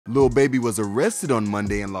Lil Baby was arrested on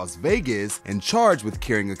Monday in Las Vegas and charged with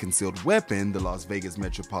carrying a concealed weapon, the Las Vegas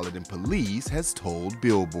Metropolitan Police has told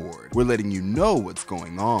Billboard. We're letting you know what's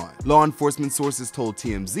going on. Law enforcement sources told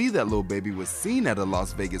TMZ that Lil Baby was seen at a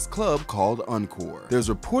Las Vegas club called Encore. There's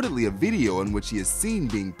reportedly a video in which he is seen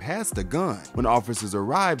being passed a gun. When officers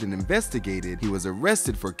arrived and investigated, he was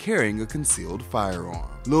arrested for carrying a concealed firearm.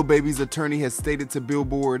 Lil Baby's attorney has stated to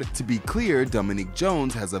Billboard, "To be clear, Dominique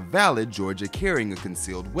Jones has a valid Georgia carrying a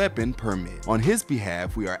concealed weapon permit. On his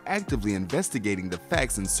behalf, we are actively investigating the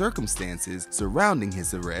facts and circumstances surrounding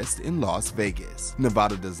his arrest in Las Vegas.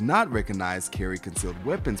 Nevada does not recognize carry concealed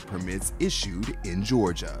weapons permits issued in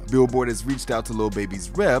Georgia." Billboard has reached out to Lil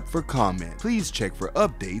Baby's rep for comment. Please check for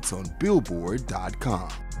updates on Billboard.com.